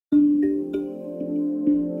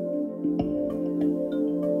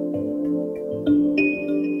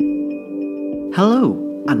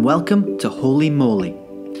Hello and welcome to Holy Moley.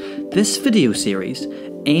 This video series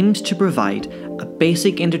aims to provide a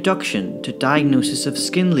basic introduction to diagnosis of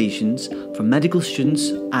skin lesions for medical students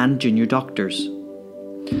and junior doctors.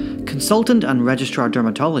 Consultant and registrar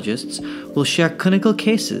dermatologists will share clinical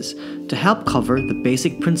cases to help cover the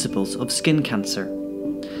basic principles of skin cancer.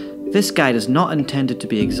 This guide is not intended to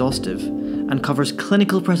be exhaustive and covers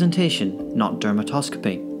clinical presentation, not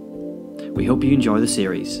dermatoscopy. We hope you enjoy the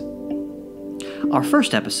series. Our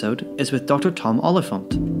first episode is with Dr. Tom Oliphant,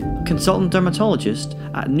 consultant dermatologist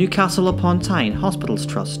at Newcastle upon Tyne Hospitals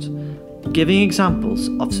Trust, giving examples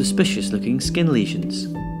of suspicious looking skin lesions.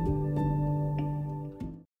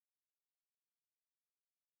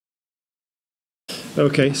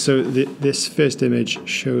 Okay, so this first image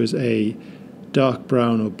shows a dark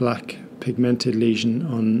brown or black pigmented lesion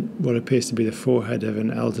on what appears to be the forehead of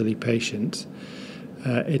an elderly patient.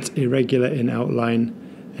 It's irregular in outline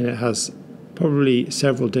and it has probably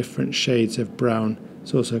several different shades of brown.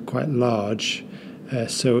 It's also quite large,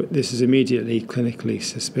 so this is immediately clinically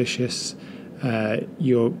suspicious.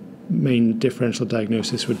 Your main differential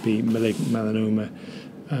diagnosis would be malignant melanoma,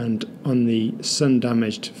 and on the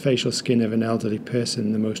sun-damaged facial skin of an elderly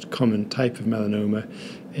person, the most common type of melanoma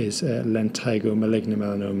is lentigo malignant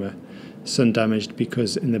melanoma. Sun-damaged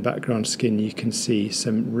because in the background skin you can see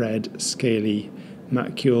some red, scaly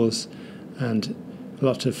macules and a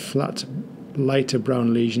lot of flat, lighter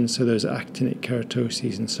brown lesions, so those are actinic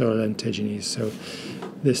keratoses and solar lentigines. So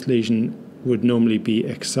this lesion would normally be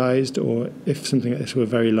excised, or if something like this were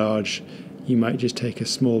very large, you might just take a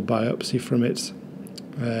small biopsy from it.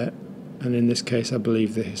 And in this case, I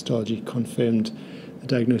believe the histology confirmed the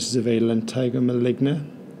diagnosis of a lentigo maligna,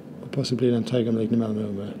 or possibly lentigo malignant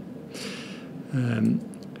melanoma.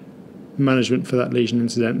 Management for that lesion,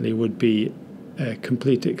 incidentally, would be a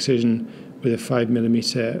complete excision with a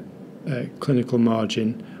 5mm clinical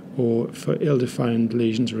margin, or for ill-defined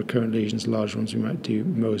lesions, recurrent lesions, large ones, we might do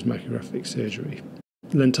Mohs macrographic surgery.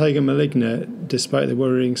 Lentigo maligna, despite the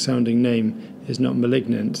worrying sounding name, is not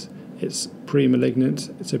malignant. It's pre-malignant,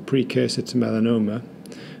 it's a precursor to melanoma.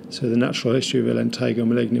 So the natural history of a lentigo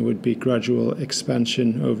maligna would be gradual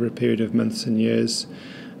expansion over a period of months and years,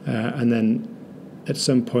 and then at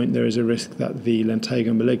some point there is a risk that the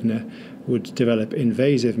lentigo maligna would develop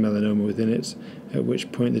invasive melanoma within it, at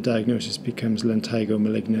which point the diagnosis becomes lentigo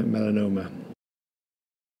malignant melanoma.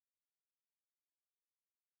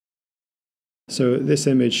 So this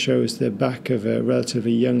image shows the back of a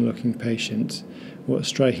relatively young looking patient. What's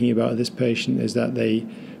striking about this patient is that they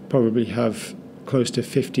probably have close to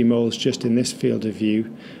 50 moles just in this field of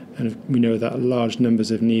view, and we know that large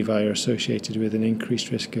numbers of nevi are associated with an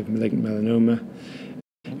increased risk of malignant melanoma.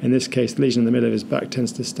 In this case, the lesion in the middle of his back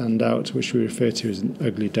tends to stand out, which we refer to as an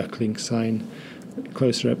ugly duckling sign. A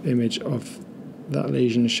closer up image of that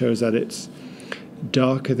lesion shows that it's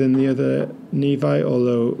darker than the other nevi,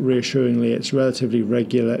 although reassuringly it's relatively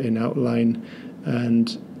regular in outline,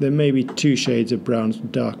 and there may be two shades of brown,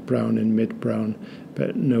 dark brown and mid brown,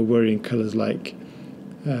 but no worrying colours like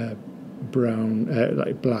brown,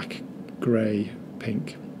 like black, grey,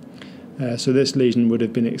 pink. So this lesion would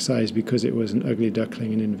have been excised because it was an ugly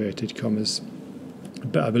duckling in inverted commas,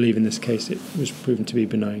 but I believe in this case it was proven to be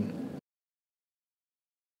benign.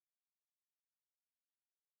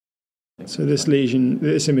 So this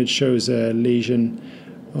image shows a lesion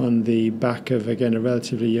on the back of, again, a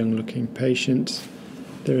relatively young looking patient.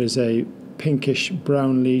 There is a pinkish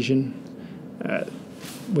brown lesion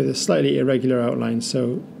with a slightly irregular outline,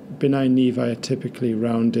 so benign nevi are typically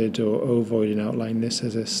rounded or ovoid in outline. This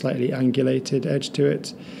has a slightly angulated edge to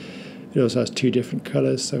it. It also has two different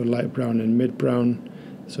colours, so light brown and mid brown,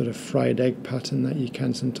 sort of fried egg pattern that you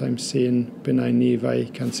can sometimes see in benign nevi.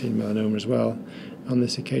 You can see in melanoma as well. On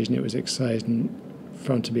this occasion it was excised and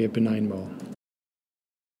found to be a benign mole.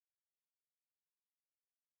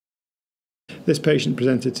 This patient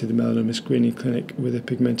presented to the melanoma screening clinic with a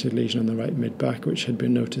pigmented lesion on the right mid-back, which had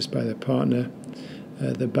been noticed by their partner.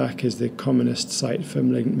 The back is the commonest site for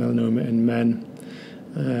malignant melanoma in men,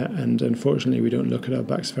 and unfortunately we don't look at our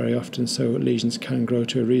backs very often, so lesions can grow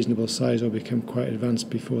to a reasonable size or become quite advanced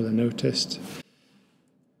before they're noticed.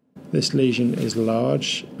 This lesion is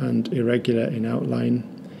large and irregular in outline.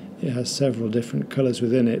 It has several different colours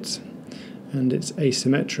within it, and it's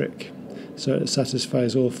asymmetric, so it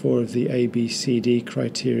satisfies all four of the A, B, C, D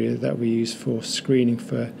criteria that we use for screening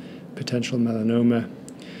for potential melanoma.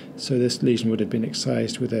 So this lesion would have been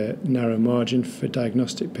excised with a narrow margin for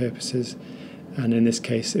diagnostic purposes, and in this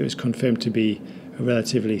case it was confirmed to be a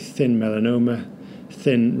relatively thin melanoma,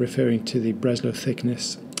 thin referring to the Breslow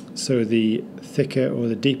thickness. So the thicker or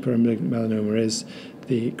the deeper a malignant melanoma is,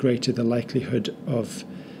 the greater the likelihood of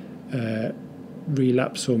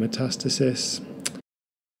relapse or metastasis.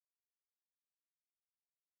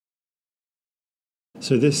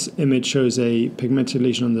 So this image shows a pigmented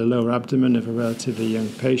lesion on the lower abdomen of a relatively young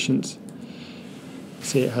patient.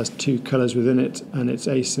 See, it has two colours within it and it's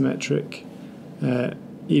asymmetric.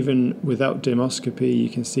 Even without dermoscopy, you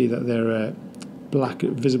can see that there are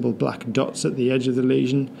visible black dots at the edge of the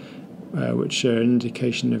lesion, which are an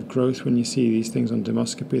indication of growth. When you see these things on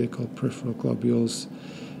dermoscopy, they're called peripheral globules.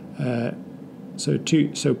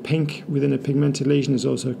 So pink within a pigmented lesion is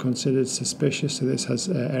also considered suspicious. So this has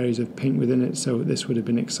areas of pink within it. So this would have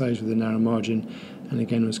been excised with a narrow margin, and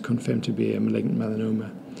again was confirmed to be a malignant melanoma.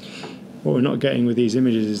 What we're not getting with these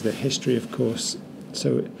images is the history, of course.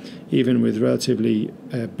 So even with relatively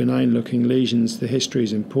benign-looking lesions, the history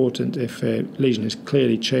is important. If a lesion is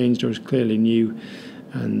clearly changed or is clearly new,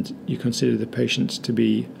 and you consider the patient to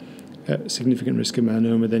be at significant risk of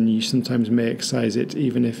melanoma, then you sometimes may excise it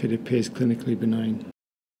even if it appears clinically benign.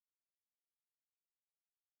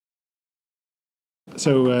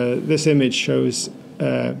 So this image shows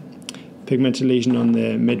a pigmented lesion on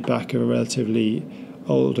the mid-back of a relatively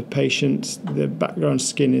older patient. The background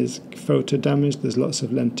skin is photo-damaged, there's lots of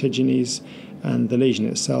lentiginous, and the lesion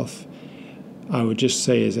itself, I would just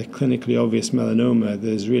say, is a clinically obvious melanoma.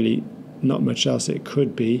 There's really not much else it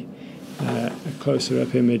could be. A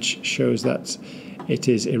closer-up image shows that it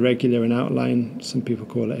is irregular in outline. Some people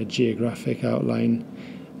call it a geographic outline.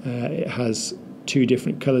 It has two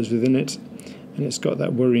different colours within it, and it's got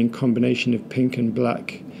that worrying combination of pink and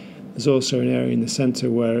black. There's also an area in the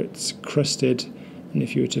centre where it's crusted, and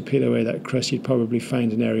if you were to peel away that crust, you'd probably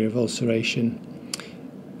find an area of ulceration.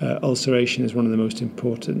 Ulceration is one of the most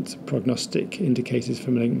important prognostic indicators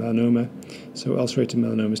for malignant melanoma, so ulcerated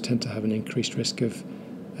melanomas tend to have an increased risk of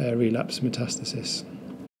relapse metastasis.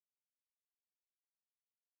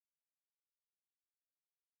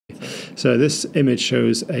 So this image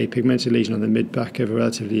shows a pigmented lesion on the mid-back of a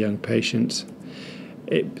relatively young patient.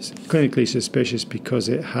 It's clinically suspicious because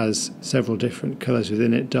it has several different colours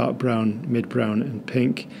within it: dark brown, mid-brown and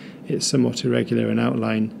pink. It's somewhat irregular in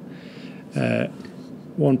outline.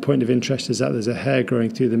 One point of interest is that there's a hair growing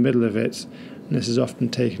through the middle of it, and this is often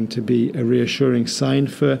taken to be a reassuring sign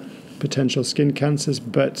for potential skin cancers,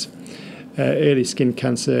 but early skin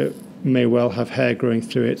cancer may well have hair growing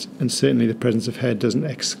through it, and certainly the presence of hair doesn't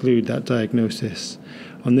exclude that diagnosis.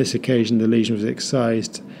 On this occasion, the lesion was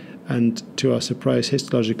excised, and to our surprise,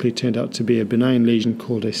 histologically turned out to be a benign lesion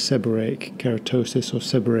called a seborrheic keratosis or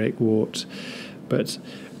seborrheic wart. But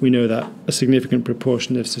we know that a significant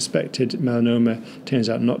proportion of suspected melanoma turns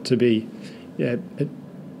out not to be. A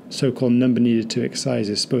so-called number needed to excise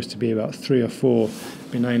is supposed to be about 3 or 4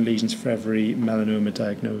 benign lesions for every melanoma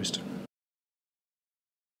diagnosed.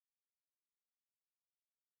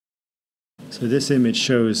 So this image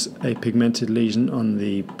shows a pigmented lesion on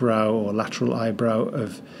the brow or lateral eyebrow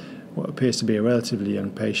of what appears to be a relatively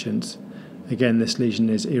young patient. Again, this lesion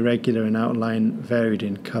is irregular in outline, varied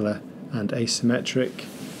in colour and asymmetric,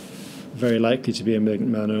 very likely to be a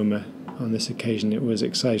malignant melanoma. On this occasion it was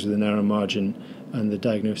excised with a narrow margin, and the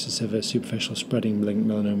diagnosis of a superficial spreading malignant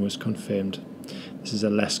melanoma was confirmed. This is a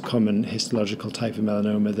less common histological type of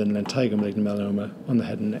melanoma than lentigo malignant melanoma on the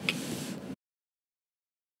head and neck.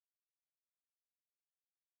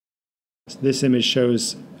 This image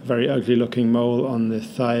shows a very ugly looking mole on the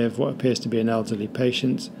thigh of what appears to be an elderly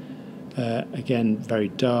patient. Again, very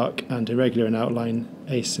dark and irregular in outline,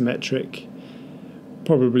 asymmetric.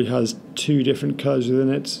 Probably has 2 different colours within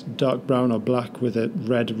it, dark brown or black with a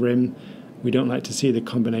red rim. We don't like to see the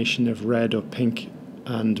combination of red or pink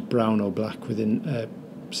and brown or black within a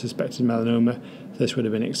suspected melanoma. This would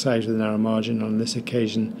have been excised with a narrow margin. On this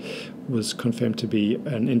occasion was confirmed to be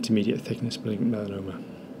an intermediate thickness malignant melanoma.